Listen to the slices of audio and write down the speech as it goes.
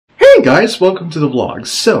Hey guys, welcome to the vlog.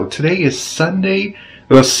 So today is Sunday,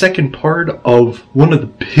 the second part of one of the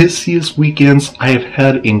busiest weekends I have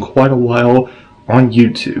had in quite a while on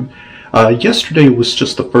YouTube. Yesterday was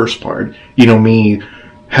just the first part, you know, me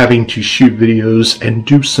having to shoot videos and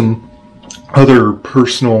do some other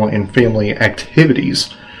personal and family activities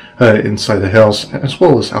inside the house as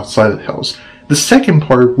well as outside of the house. The second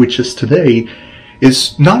part, which is today,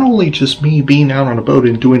 is not only just me being out on a boat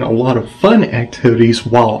and doing a lot of fun activities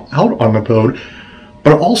while out on the boat,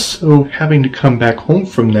 but also having to come back home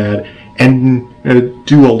from that and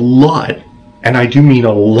do a lot, and I do mean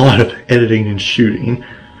a lot, of editing and shooting.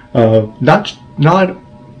 Not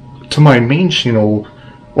to my main channel,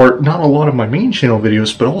 or not a lot of my main channel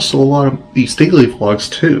videos, but also a lot of these daily vlogs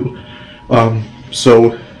too.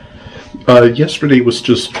 Yesterday was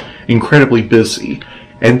just incredibly busy.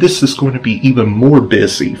 And this is going to be even more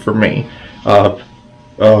busy for me.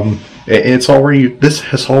 This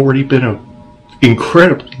has already been an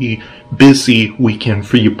incredibly busy weekend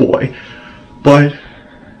for you, boy. But,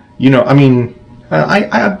 you know, I mean,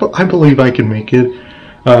 I believe I can make it.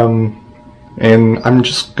 And I'm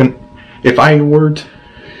just gonna, if I were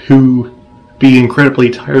to be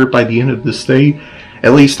incredibly tired by the end of this day,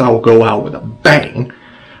 at least I'll go out with a bang,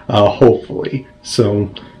 hopefully.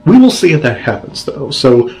 So we will see if that happens, though.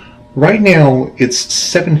 So right now it's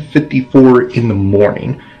 7:54 in the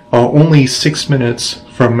morning, only 6 minutes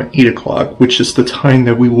from 8 o'clock, which is the time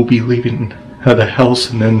that we will be leaving the house,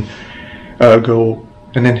 and then head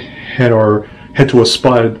to a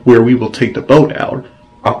spot where we will take the boat out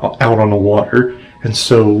on the water. And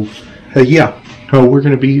so yeah, we're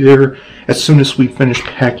gonna be there as soon as we finish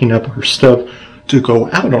packing up our stuff to go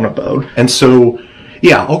out on a boat. And so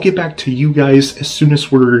yeah, I'll get back to you guys as soon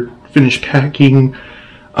as we're finished packing,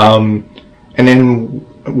 and then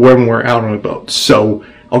when we're out on a boat. So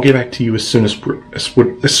I'll get back to you as soon as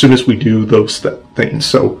we do those things.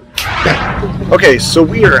 So yeah. Okay, so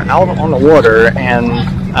we are out on the water, and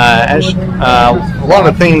as a lot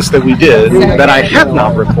of things that we did that I have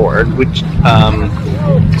not recorded, which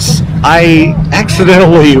I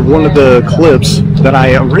accidentally, one of the clips that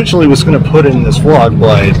I originally was going to put in this vlog,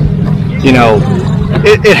 but you know,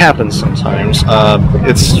 it happens sometimes.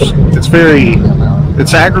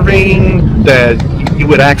 It's aggravating that you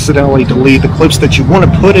would accidentally delete the clips that you want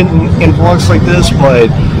to put in vlogs like this, but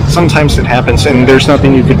sometimes it happens, and there's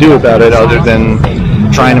nothing you can do about it other than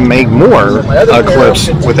trying to make more clips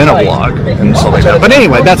within a vlog and stuff like that. But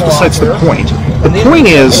anyway, that's besides the point. The point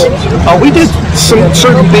is, we did some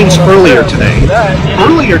certain things earlier today.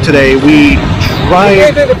 Earlier today, we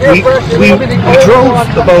drove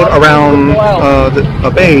the boat around a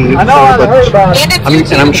bay, and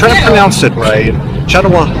I'm trying to pronounce it right,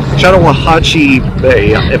 Chattahoochee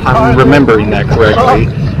Bay, if I'm remembering that correctly.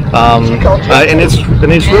 And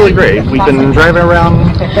it's really great. We've been driving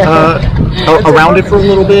around it for a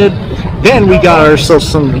little bit. Then we got ourselves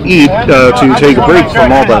something to eat to take a break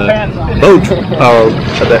from all the boat,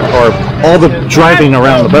 all the driving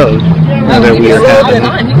around the boat that we were having,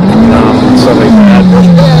 stuff like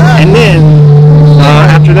that. And then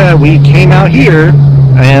after that, we came out here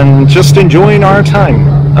and just enjoying our time.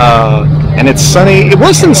 And it's sunny. It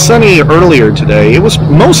wasn't sunny earlier today. It was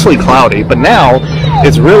mostly cloudy, but now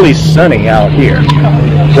it's really sunny out here.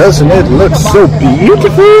 Doesn't it look so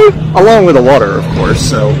beautiful? Along with the water, of course.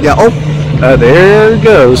 So yeah. Oh, there it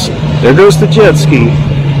goes. There goes the jet ski.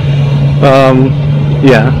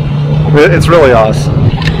 Yeah, it's really awesome.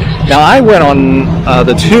 Now I went on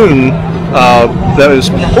the tune that was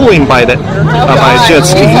pulling by a jet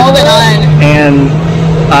ski, and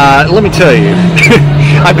let me tell you,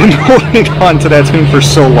 I've been holding on to that tune for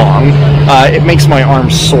so long, it makes my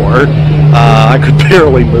arms sore. I could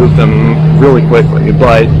barely move them really quickly,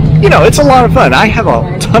 but you know, it's a lot of fun. I have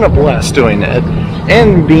a ton of blast doing it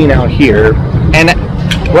and being out here. And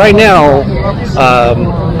right now,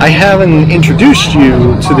 I haven't introduced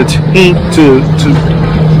you to the team, to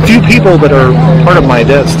few people that are part of my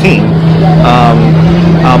dad's team.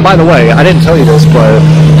 By the way, I didn't tell you this, but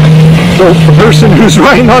the person who's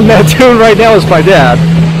writing on that tune right now is my dad.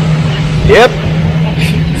 Yep.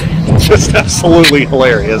 Just absolutely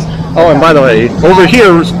hilarious. Oh, and by the way, over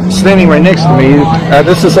here, standing right next to me,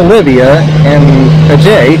 this is Olivia and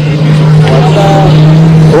Jay.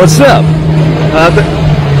 What's up?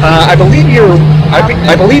 I believe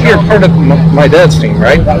you're part of my dad's team,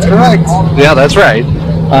 right? That's correct. Yeah, that's right.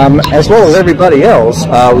 As well as everybody else,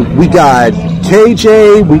 we got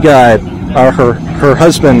KJ, we got her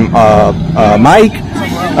husband Mike,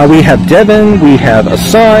 we have Devin, we have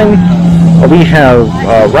Asan, we have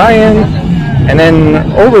Ryan, and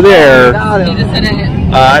then over there,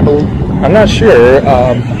 I'm not sure,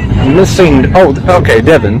 missing. Oh, okay,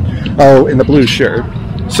 Devin. Oh, in the blue shirt.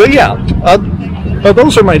 So yeah,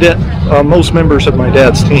 those are my most members of my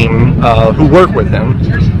dad's team who work with him.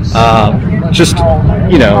 Just,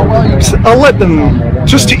 you know, I'll let them,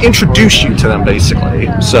 just to introduce you to them, basically.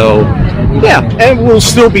 So, yeah, and we'll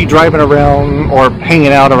still be driving around or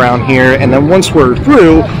hanging out around here, and then once we're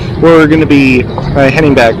through, we're going to be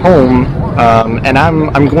heading back home, and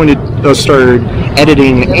I'm going to start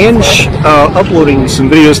editing and uploading some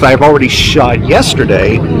videos that I've already shot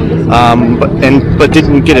yesterday, but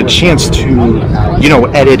didn't get a chance to, you know,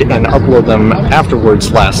 edit and upload them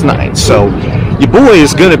afterwards last night. So your boy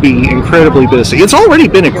is going to be incredibly busy. It's already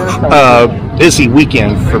been a busy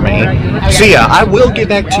weekend for me. So yeah, I will get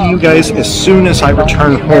back to you guys as soon as I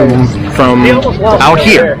return home from out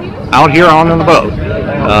here on the boat.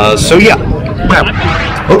 So yeah.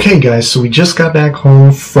 Okay guys, so we just got back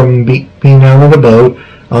home from being out on the boat.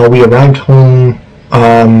 We arrived home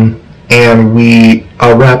and we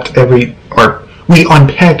we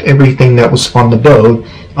unpacked everything that was on the boat,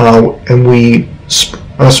 and we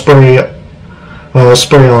spray off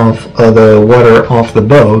the water off the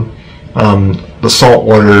boat, the salt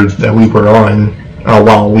water that we were on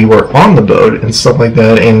while we were on the boat and stuff like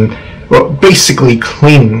that, and basically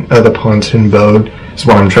clean the pontoon boat is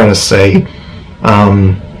what I'm trying to say.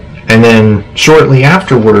 And then shortly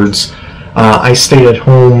afterwards, I stayed at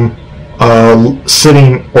home,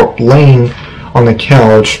 sitting or laying on the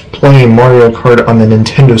couch playing Mario Kart on the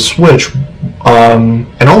Nintendo Switch,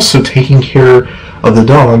 and also taking care of the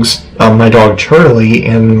dogs, my dog Charlie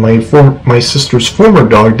and my sister's former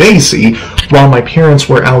dog Daisy, while my parents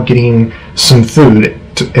were out getting some food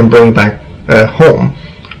and bringing back home.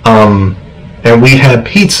 And we had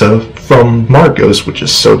pizza from Marco's, which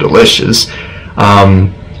is so delicious.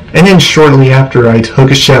 And then shortly after, I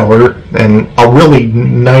took a shower, and a really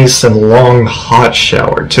nice and long hot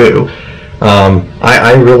shower too.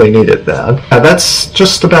 I really needed that. That's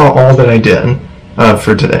just about all that I did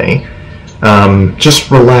for today. Just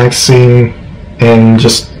relaxing and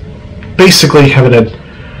just basically having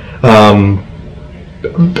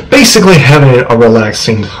a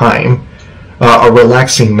relaxing time, a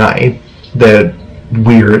relaxing night that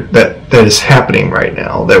is happening right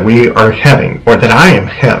now, that we are having, or that I am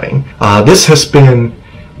having. This has been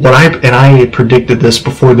what I predicted this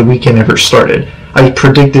before the weekend ever started. I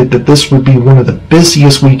predicted that this would be one of the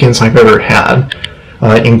busiest weekends I've ever had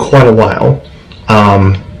in quite a while,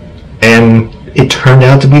 and it turned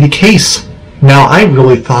out to be the case. Now, I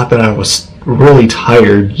really thought that I was really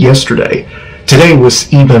tired yesterday. Today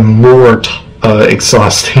was even more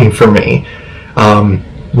exhausting for me.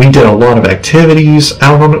 We did a lot of activities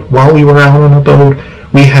while we were out on the boat.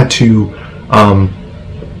 We had to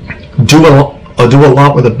do a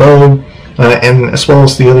lot with the boat, and as well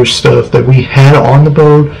as the other stuff that we had on the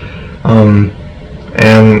boat,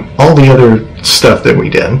 and all the other stuff that we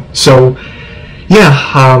did. So yeah,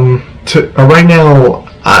 right now,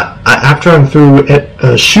 after I'm through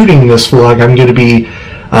shooting this vlog, I'm going to be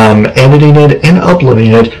editing it and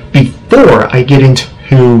uploading it before I get into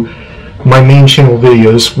my main channel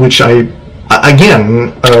videos, which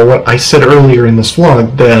what I said earlier in this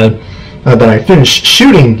vlog, that I finished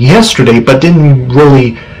shooting yesterday, but didn't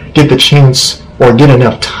really get the chance or get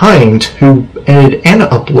enough time to edit and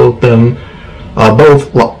upload them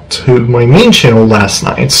both to my main channel last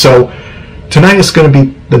night. So tonight is going to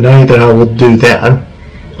be the night that I will do that,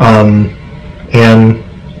 and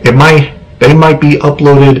they might be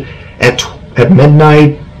uploaded at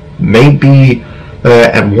midnight, maybe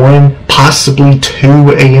at 1, possibly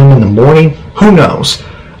 2 a.m. in the morning. Who knows?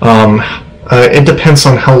 It depends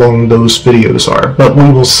on how long those videos are, but we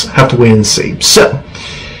will have to wait and see. So,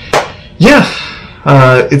 yeah,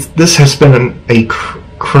 this has been a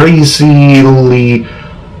crazily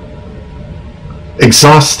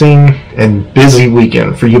exhausting and busy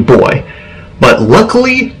weekend for your boy, but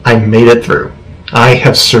luckily I made it through. I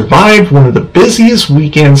have survived one of the busiest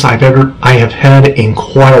weekends I have had in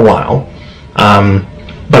quite a while.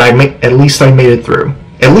 But at least I made it through.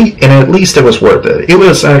 At least it was worth it. It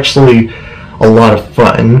was actually a lot of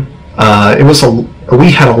fun.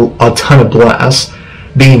 We had a ton of blasts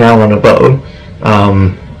being out on a boat,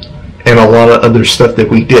 and a lot of other stuff that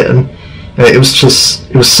we did. It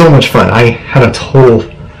was so much fun. I had a total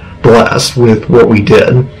blast with what we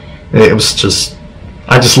did. I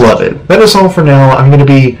just love it. That is all for now. I'm going to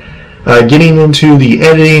be getting into the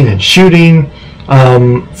editing and shooting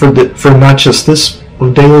for not just this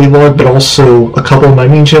daily vlog, but also a couple of my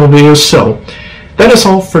main channel videos. So that is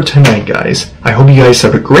all for tonight, guys. I hope you guys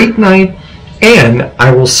have a great night, and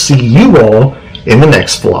I will see you all in the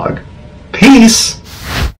next vlog. Peace!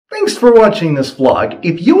 Thanks for watching this vlog.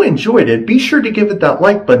 If you enjoyed it, be sure to give it that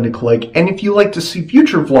like button to click, and if you'd like to see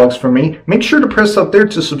future vlogs from me, make sure to press up there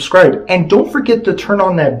to subscribe, and don't forget to turn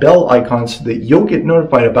on that bell icon so that you'll get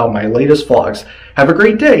notified about my latest vlogs. Have a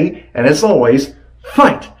great day, and as always,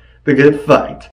 fight the good fight.